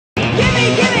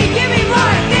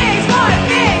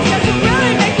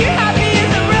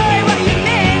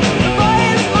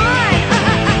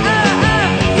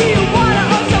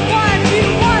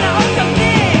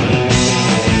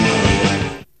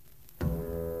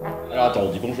Alors attends,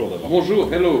 on dit bonjour d'abord. Bonjour,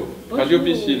 hello, Radio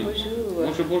Piscine. Bonjour.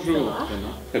 Bonjour, bonjour.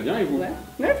 Très bien, et vous?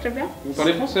 Ouais, très bien. Vous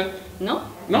parlez français? Non.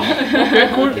 Non?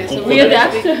 Ok, cool. Okay, so We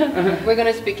adapt. we're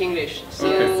gonna speak English. So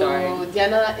Okay. Sorry.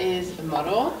 Diana is a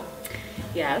model.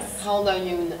 Yes. How old are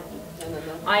you,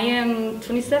 Diana? I am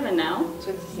 27 now.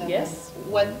 27. Yes.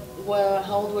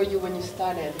 How old were you when you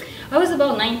started? I was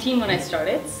about 19 when I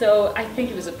started, so I think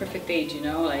it was a perfect age, you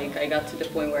know, like I got to the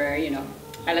point where, you know,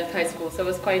 I left high school, so I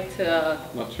was quite...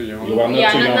 Not too young. You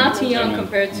are not too young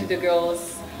compared to the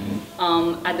girls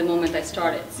at the moment I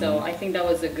started, so I think that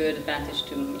was a good advantage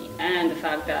to me. And the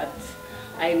fact that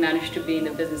I managed to be in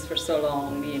the business for so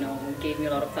long, you know, gave me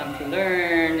a lot of time to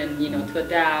learn and, you know, to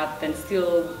adapt and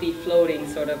still be floating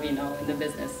sort of, you know, in the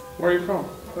business. Where are you from?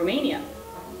 Romania.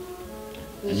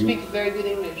 You speak very good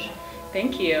English.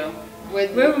 Thank you. Where-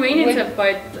 Romanians where- have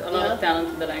quite a lot Yeah. of talent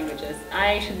in the languages.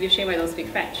 I should be ashamed I don't speak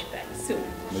French, but soon.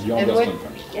 But you And understand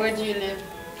French. where do you live?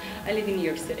 I live in New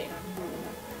York City.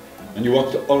 And you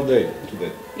worked all day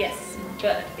today. Yes,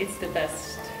 but it's the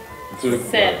best It's a-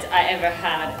 set I ever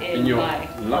had In your my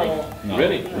life? whole. No.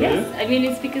 Really? Yes, I mean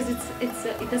it's because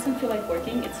it doesn't feel like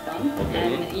working. It's fun, Okay.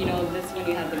 and you know that's when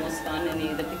you have the most fun, and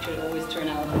the pictures always turn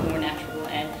out more natural,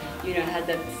 and you know had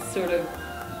that sort of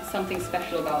something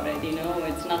special about it. You know,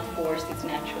 it's not forced; it's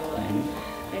natural,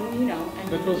 and you know,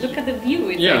 That and was- look at the view.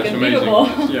 It's Yeah, like it's beautiful.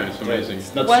 amazing. Yeah, it's amazing.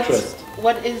 It's not What stressed.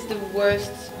 What is the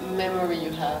worst memory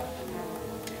you have?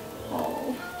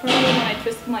 Oh, probably when I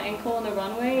twisted my ankle on the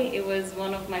runway. It was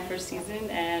one of my first season,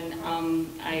 and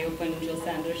I opened Jill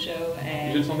Sanders' show,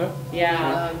 and Gilles Sander?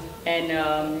 yeah, and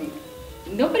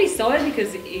nobody saw it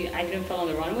because I didn't fall on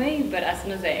the runway. But as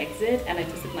soon as I exit, and I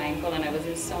twisted my ankle, and I was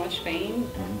in so much pain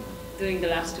doing the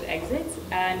last two exits,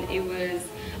 and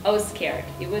I was scared.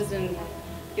 It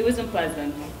wasn't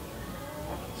pleasant.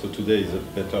 So today is a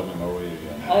better memory.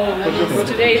 Oh,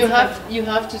 today You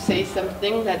have to say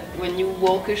something that when you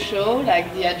walk a show,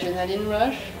 like the adrenaline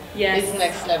rush, Yes. is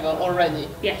next level already.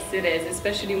 Yes, it is,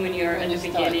 especially when you're When at you the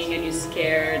start. beginning and you're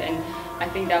scared. And I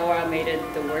think that where I made it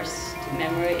the worst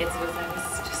memory. I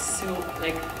was just so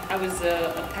like I was a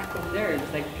pack of nerds.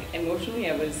 Like emotionally,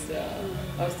 I was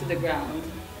to the ground.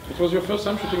 It was your first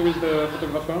time shooting with the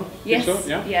photographer? Yes, Think so?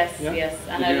 Yeah? yes, Yeah? yes.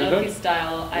 And Did I you love enjoy? his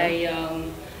style. I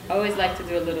always like to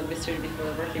do a little research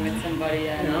before working with somebody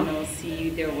and Yeah. you know see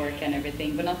their work and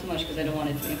everything, but not too much because I don't want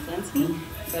it to influence me.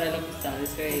 But I love his style.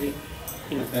 It's very.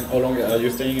 And how long are you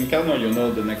staying in Cannes, or you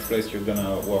know the next place you're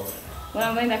gonna work? Well,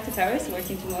 I'm going back to Paris,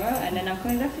 working tomorrow, and then I'm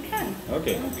coming back to Cannes.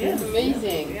 Okay. Yes.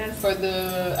 Amazing. Yes. For the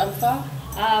AMFA?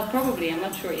 Probably. I'm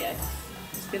not sure yet.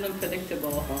 It's still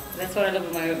unpredictable. That's what I love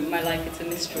about my life. It's a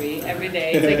mystery every day.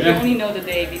 It's like you only know the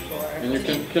day before. And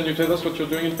can you tell us what you're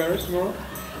doing in Paris tomorrow?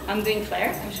 I'm doing Flair.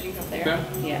 I'm shooting for Flair.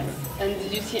 Okay. Yes. And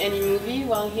did you see any movie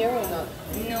while here or not?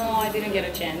 No, I didn't get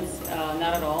a chance.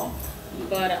 Not at all.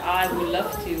 But I would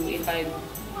love to if I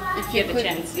get the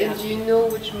chance. Yeah. Do you know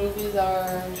which movies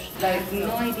are I like? have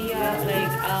no idea.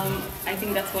 Like, I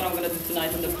think that's what I'm gonna do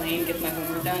tonight on the plane. Get my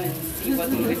homework done and see what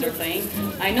movies are playing.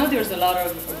 I know there's a lot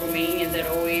of Romanians that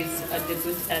always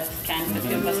debut at Cannes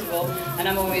Film Festival, and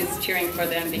I'm always cheering for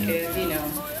them because you know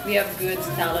we have good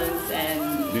talents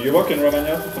and. Do you work in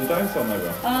Romania sometimes or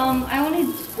never? I only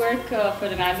work for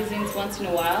the magazines once in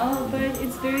a while, but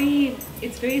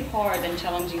it's very hard and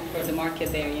challenging for the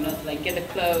market there. You know, to like get the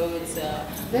clothes.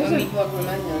 There's when a we- vlog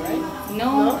Romania, right?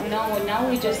 No, now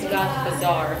we just got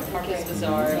Bazaar, Marcus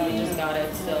Bazaar, we just got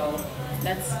it, so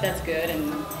that's good, and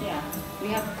yeah, we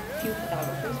have a few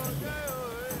photographers.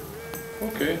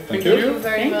 Okay, Thank Thank you. you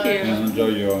very Thank much. you. And enjoy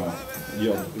your.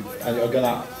 Are you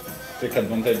gonna take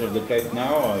advantage of the place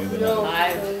now, or are you gonna? No.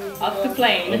 Off the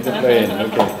plane. Off the plane.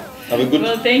 Okay. Have a good.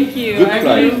 Well, thank you. Good I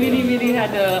flight. really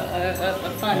had a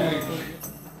fun.